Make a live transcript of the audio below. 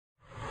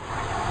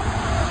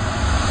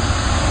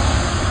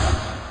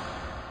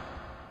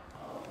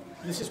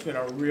This has been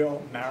a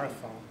real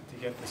marathon to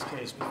get this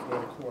case before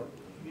the court.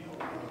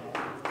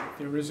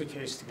 There is a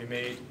case to be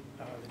made.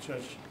 The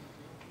judge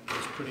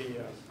was pretty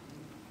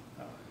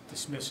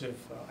dismissive.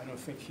 I don't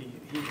think he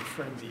even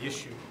framed the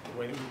issue the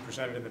way that we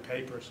presented in the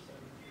papers.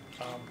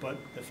 But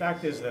the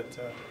fact is that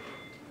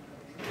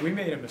we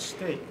made a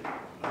mistake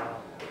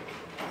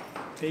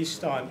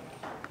based on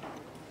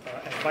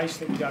advice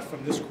that we got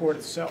from this court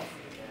itself,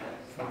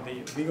 from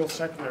the legal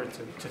secretary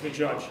to the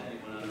judge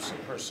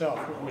herself,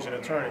 who was an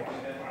attorney,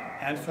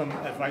 and from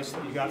advice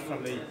that we got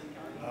from the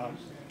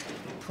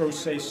pro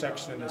se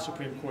section in the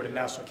Supreme Court in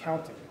Nassau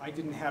County. I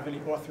didn't have any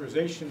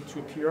authorization to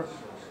appear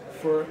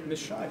for Ms.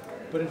 Shive,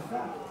 but in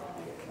fact,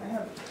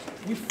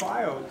 we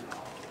filed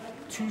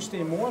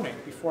Tuesday morning,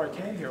 before I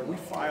came here, we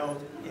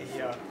filed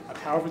a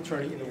power of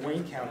attorney in the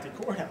Wayne County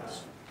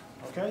Courthouse.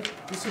 Okay?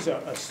 This is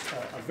a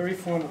very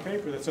formal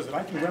paper that says that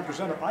I can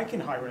represent her, I can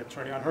hire an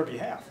attorney on her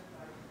behalf.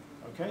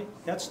 Okay?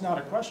 That's not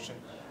a question.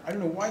 I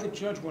don't know why the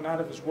judge went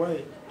out of his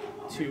way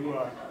to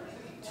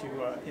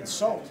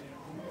insult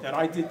that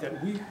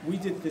we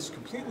did this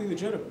completely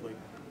legitimately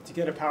to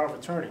get a power of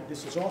attorney.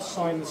 This is all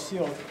signed and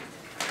sealed.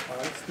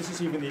 This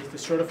is even the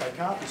certified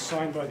copy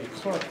signed by the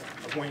clerk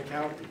of Wayne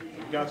County.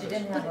 You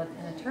didn't have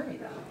an attorney,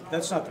 though.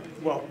 That's not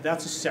well,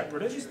 that's a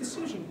separate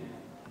decision.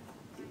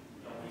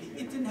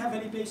 It didn't have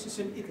any basis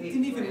in it.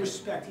 Didn't even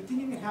respect. He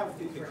didn't even have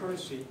the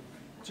courtesy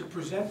to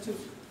present to,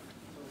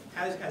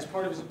 as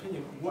part of his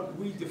opinion, what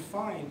we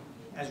define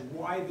as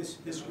why this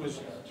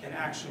was an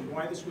action,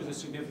 why this was a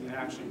significant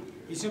action.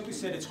 He simply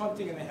said it's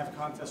hunting and they have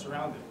contests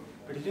around it.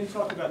 But he didn't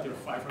talk about there are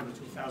 500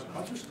 to 1,000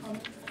 hunters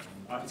coming.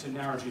 It's a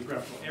narrow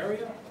geographical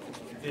area.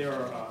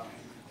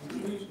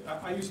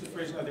 I use the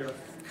phrase now, they're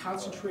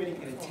concentrating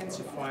and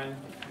intensifying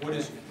what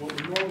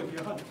would normally be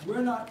a hunt.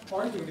 We're not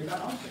arguing about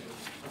hunting.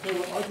 Okay,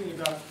 we're arguing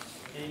about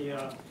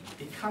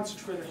a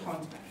concentrated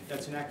hunt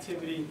that's an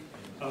activity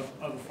of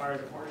a fire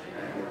department.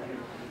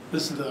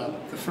 This is the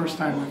first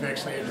time we've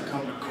actually had to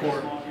come to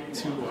court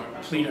to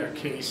plead our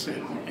case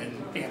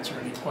and answer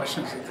any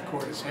questions that the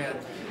court has had.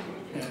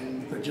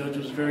 And the judge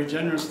was very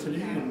generous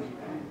today, and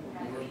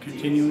we're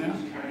continuing now.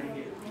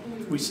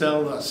 We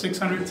sell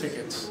 600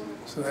 tickets,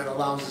 so that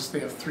allows us to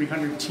have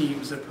 300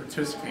 teams that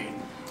participate.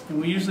 And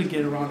we usually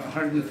get around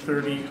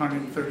 130,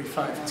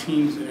 135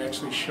 teams that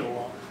actually show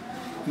up.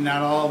 And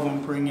not all of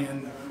them bring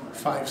in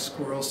 5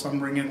 squirrels, some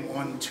bring in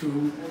 1,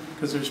 2,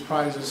 because there's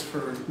prizes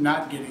for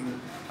not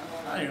getting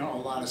a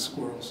lot of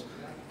squirrels.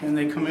 And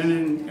they come in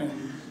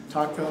and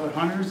talk to other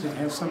hunters and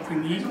have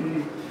something to eat,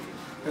 and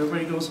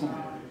everybody goes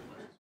home.